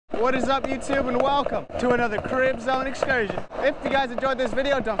What is up, YouTube, and welcome to another Crib Zone excursion. If you guys enjoyed this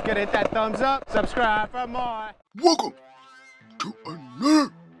video, don't forget to hit that thumbs up, subscribe for more. Welcome to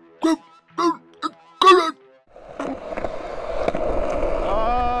another Crib Zone excursion.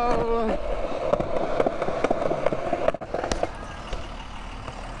 Oh.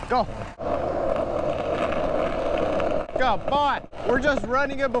 Go. Go, boy. We're just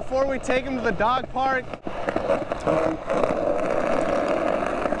running it before we take him to the dog park.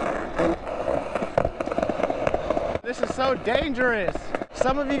 This is so dangerous.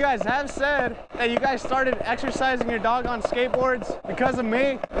 Some of you guys have said that you guys started exercising your dog on skateboards because of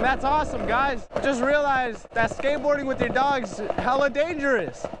me, and that's awesome, guys. Just realize that skateboarding with your dog's hella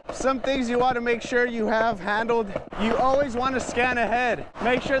dangerous. Some things you want to make sure you have handled. You always want to scan ahead.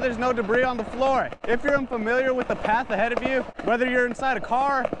 Make sure there's no debris on the floor. If you're unfamiliar with the path ahead of you, whether you're inside a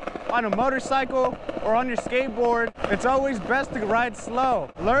car, on a motorcycle, or on your skateboard, it's always best to ride slow.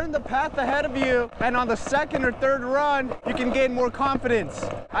 Learn the path ahead of you, and on the second or third run, you can gain more confidence.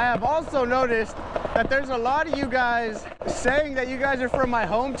 I have also noticed that there's a lot of you guys saying that you guys are from my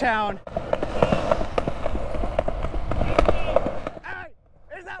hometown. Hey,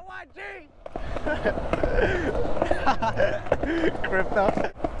 is that YG?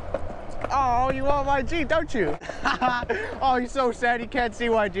 Crypto. Oh, you want YG, don't you? Oh, he's so sad he can't see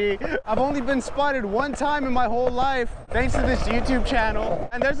YG. I've only been spotted one time in my whole life, thanks to this YouTube channel.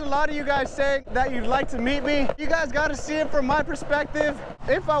 And there's a lot of you guys saying that you'd like to meet me. You guys got to see it from my perspective.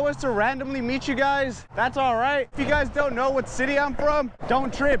 If I was to randomly meet you guys, that's all right. If you guys don't know what city I'm from,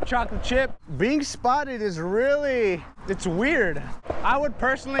 don't trip, chocolate chip. Being spotted is really, it's weird. I would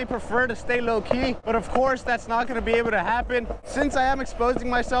personally prefer to stay low key, but of course that's not going to be able to happen since I am exposing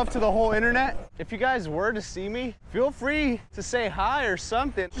myself to the whole internet. If you guys were to see me, feel free to say hi or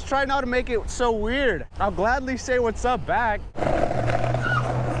something. Just try not to make it so weird. I'll gladly say what's up back.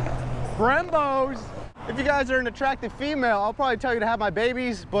 Brembos! If you guys are an attractive female, I'll probably tell you to have my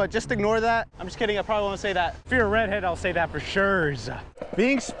babies, but just ignore that. I'm just kidding, I probably won't say that. If you're a redhead, I'll say that for sure.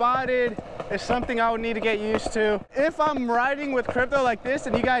 Being spotted is something I would need to get used to. If I'm riding with crypto like this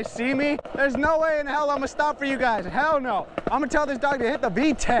and you guys see me, there's no way in hell I'm gonna stop for you guys. Hell no. I'm gonna tell this dog to hit the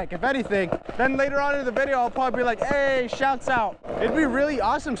V-Tech, if anything. Then later on in the video, I'll probably be like, hey, shouts out. It'd be really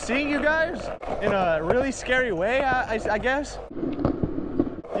awesome seeing you guys in a really scary way, I guess.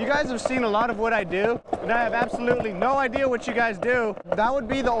 You guys have seen a lot of what I do, and I have absolutely no idea what you guys do. That would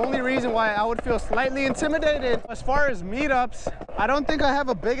be the only reason why I would feel slightly intimidated. As far as meetups, I don't think I have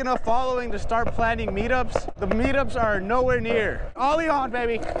a big enough following to start planning meetups. The meetups are nowhere near. Ollie on,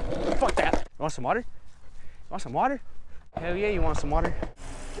 baby. Fuck that. You want some water? You want some water? Hell yeah, you want some water.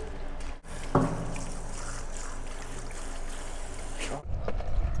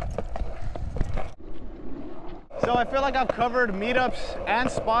 So I feel like I've covered meetups and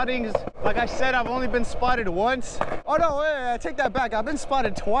spottings. Like I said, I've only been spotted once. Oh no, wait, I take that back. I've been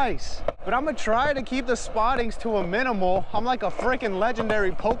spotted twice. But I'm gonna try to keep the spottings to a minimal. I'm like a freaking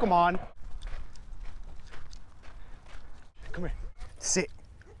legendary Pokemon. Come here. Sit.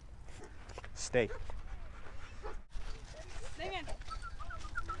 Stay. Damien.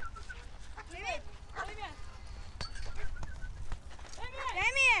 Damien. Damien.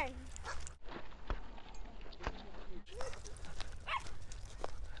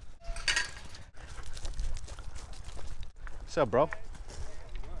 What's up, bro?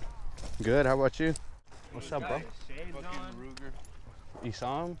 Good, how about you? What's up, bro? You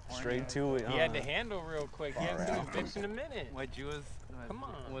saw him? Straight to it. He had to handle real quick. He hasn't seen his bitch in a minute. YG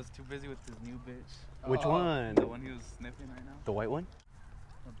was too busy with his new bitch. Which one? The one he was sniffing right now. The white one?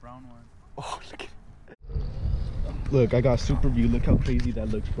 The brown one. Oh, look at it. Look, I got super view. Look how crazy that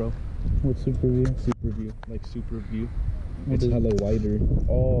looks, bro. What's super view? Super view, like super view. What It's is- hella wider.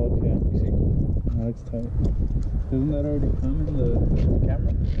 Oh, okay. See? Oh, that's tight. Doesn't that already come in the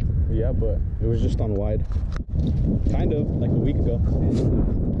camera? Yeah, but it was just on wide. Kind of, like a week ago.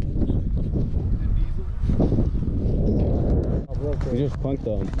 You just punked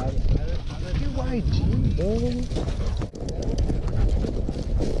them. YG, bro.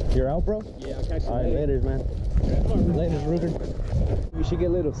 You're out, bro? Yeah, I'll catch you Alright, later, man. Later, Ruger. We should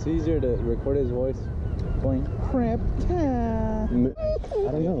get Little Caesar to record his voice going, crap time.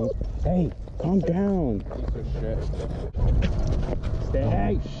 I don't know. Hey, calm down. Stay.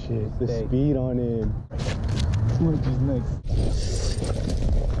 Hey, shit. The speed on him. Smoochie's next.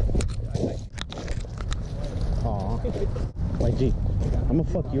 Aw. YG, I'm gonna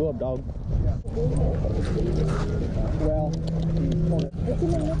fuck you up, dog. Well,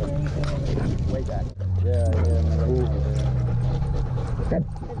 Way back. Yeah.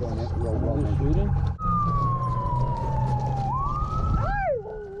 Shooting?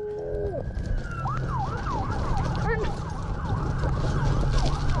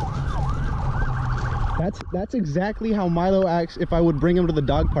 That's exactly how Milo acts if I would bring him to the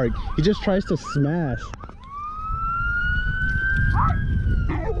dog park. He just tries to smash.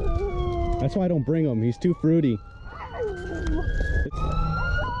 That's why I don't bring him. He's too fruity.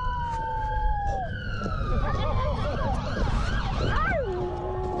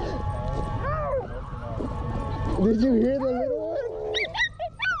 Did you hear the little one?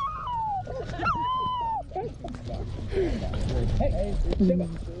 Hey, Simba.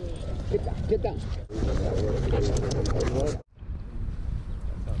 Get down.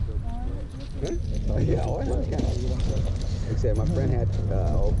 Huh? Yeah, why not? Like I said, my friend had,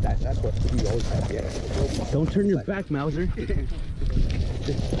 that's what he always had. Yeah. Don't turn your back, Mauser.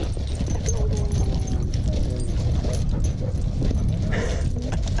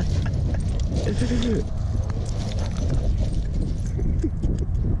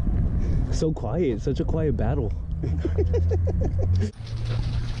 So quiet, such a quiet battle.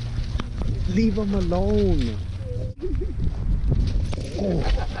 Leave him alone.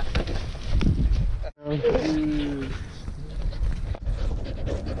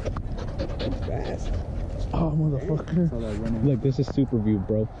 Fast. Oh, motherfucker. Look, this is super view,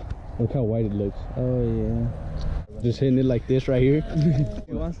 bro. Look how white it looks. Oh yeah. Just hitting it like this right here.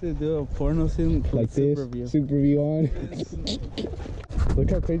 He wants to do a porno scene Like this. Super view on. Look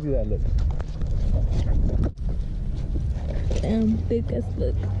how crazy that looks. Damn, big as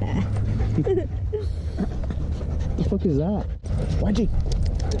look. What the fuck is that? YG!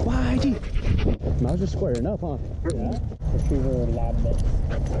 YG! Mouse just squaring up, huh? Yeah. Retriever lab mix.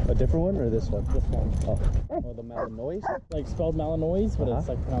 A different one or this one? This one. Oh, the Malinois? Like spelled Malinois, but it's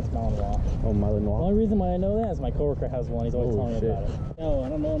like pronounced Malinois. Oh, The Malinois. only reason why I know that is my coworker has one. He's always telling me about it. No, I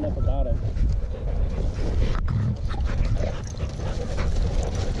don't know enough about it.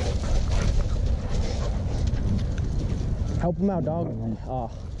 Help him out, dog. Oh.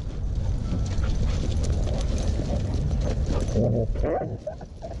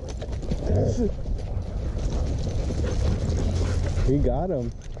 He got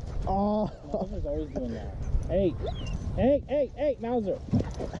him. Oh. Mauser's always doing that. Hey, hey, hey, hey, Mauser.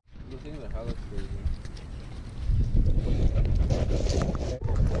 These things are hella crazy.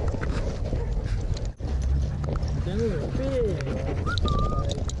 They're big.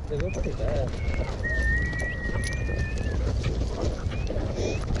 They look pretty bad.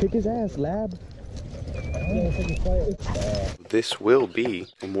 Kick his ass, lab. This will be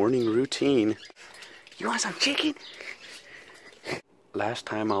a morning routine. You want some chicken? Last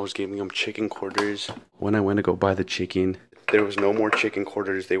time I was giving him chicken quarters. When I went to go buy the chicken, there was no more chicken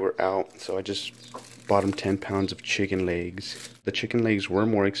quarters. They were out, so I just bought him 10 pounds of chicken legs. The chicken legs were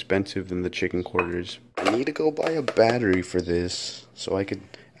more expensive than the chicken quarters. I need to go buy a battery for this so I could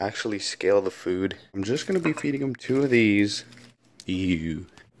actually scale the food. I'm just gonna be feeding him 2 of these. Ew.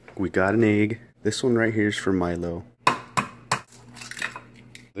 We got an egg. This one right here is for Milo.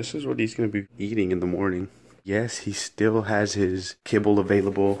 This is what he's gonna be eating in the morning. Yes, he still has his kibble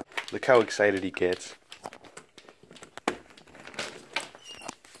available. Look how excited he gets.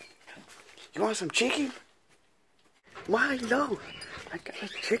 You want some chicken? Milo, I got a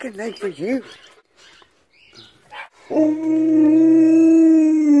chicken leg for you.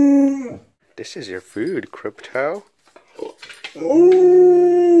 This is your food, Crypto.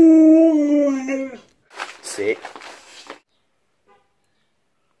 Sit.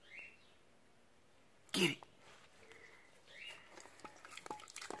 Get it.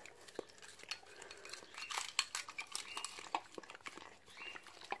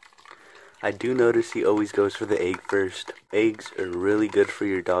 I do notice he always goes for the egg first. Eggs are really good for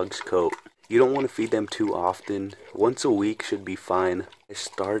your dog's coat. You don't want to feed them too often. Once a week should be fine. I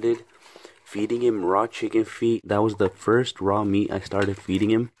started feeding him raw chicken feet. That was the first raw meat I started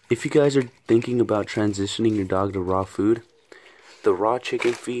feeding him. If you guys are thinking about transitioning your dog to raw food, the raw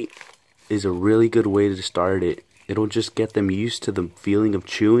chicken feet is a really good way to start it. It'll just get them used to the feeling of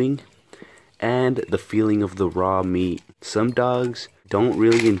chewing and the feeling of the raw meat. Some dogs don't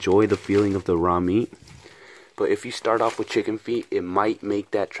really enjoy the feeling of the raw meat, but if you start off with chicken feet, it might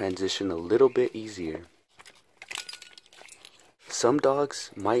make that transition a little bit easier. Some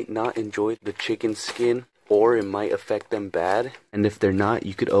dogs might not enjoy the chicken skin, or it might affect them bad, and if they're not,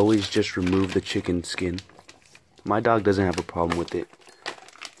 you could always just remove the chicken skin. My dog doesn't have a problem with it.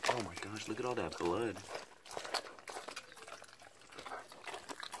 Oh my gosh, look at all that blood.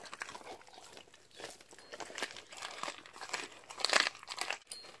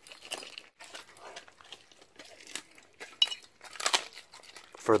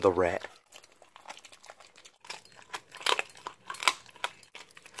 For the rat.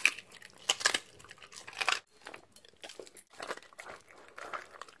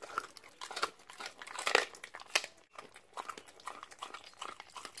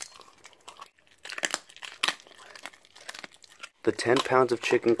 The 10 pounds of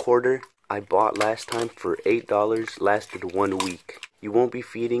chicken quarter I bought last time for $8 lasted 1 week. You won't be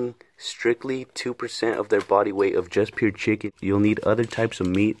feeding strictly 2% of their body weight of just pure chicken. You'll need other types of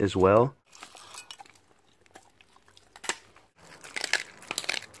meat as well.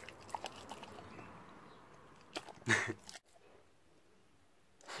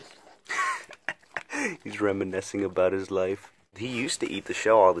 He's reminiscing about his life. He used to eat the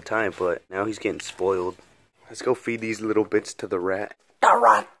shell all the time, but now he's getting spoiled. Let's go feed these little bits to the rat. The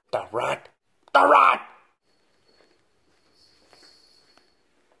rat! The rat! The rat!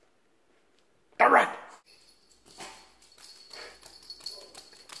 The rat!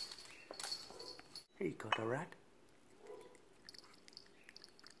 Here you go, the rat.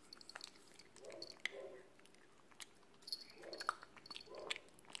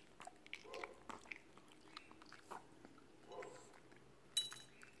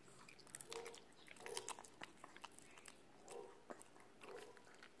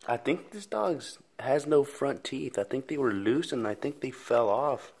 I think this dog has no front teeth. I think they were loose and I think they fell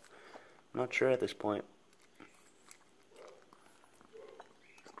off. I'm not sure at this point.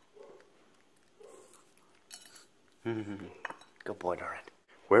 Good boy, the rat.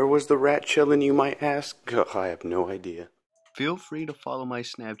 Where was the rat chilling, you might ask? I have no idea. Feel free to follow my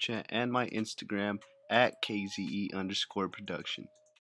Snapchat and my Instagram at KZE_production.